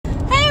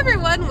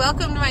everyone,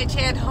 welcome to my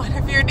channel, and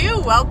if you're new,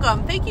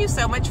 welcome. Thank you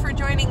so much for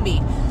joining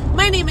me.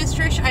 My name is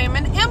Trish. I am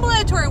an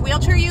ambulatory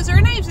wheelchair user,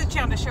 and I use the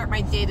channel to share what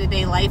my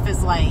day-to-day life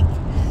is like.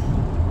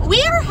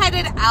 We are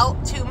headed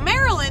out to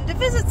Maryland to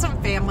visit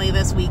some family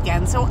this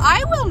weekend, so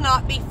I will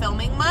not be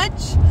filming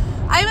much.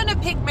 I'm going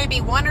to pick maybe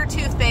one or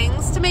two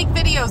things to make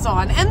videos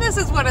on, and this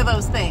is one of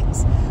those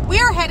things. We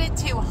are headed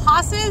to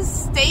Haas's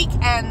Steak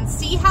and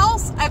Sea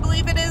House, I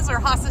believe it is, or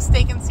Haas's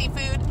Steak and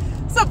Seafood,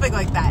 something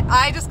like that.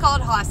 I just call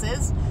it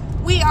Haas's.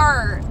 We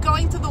are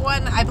going to the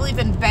one, I believe,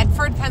 in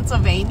Bedford,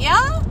 Pennsylvania,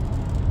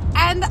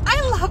 and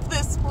I love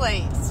this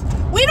place.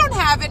 We don't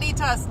have any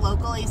to us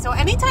locally, so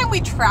anytime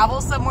we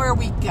travel somewhere,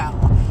 we go.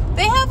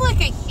 They have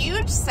like a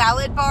huge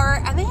salad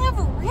bar, and they have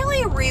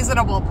really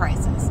reasonable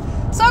prices.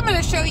 So I'm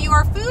going to show you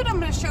our food. I'm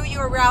going to show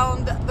you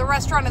around the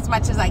restaurant as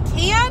much as I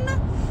can.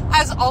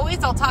 As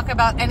always, I'll talk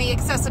about any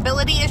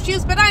accessibility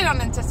issues, but I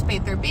don't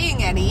anticipate there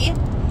being any.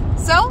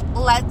 So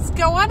let's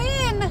go on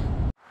in.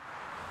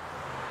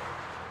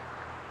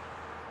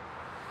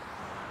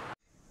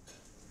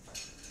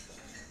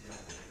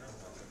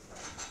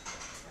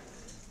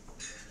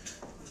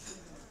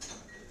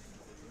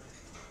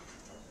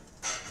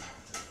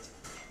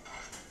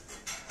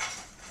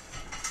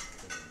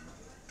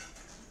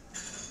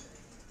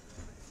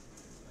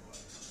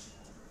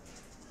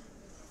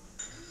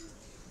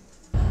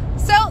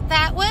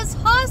 That was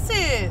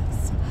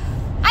Haas's.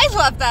 I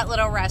love that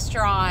little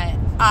restaurant.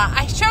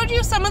 I showed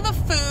you some of the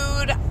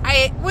food.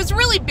 I was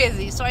really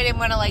busy, so I didn't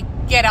want to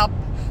like get up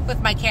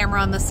with my camera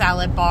on the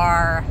salad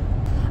bar.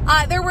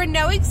 There were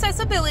no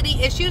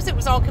accessibility issues. It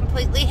was all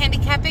completely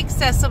handicap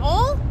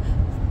accessible.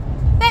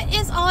 That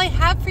is all I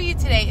have for you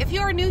today. If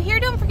you are new here,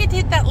 don't forget to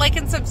hit that like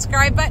and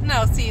subscribe button.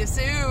 I'll see you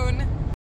soon.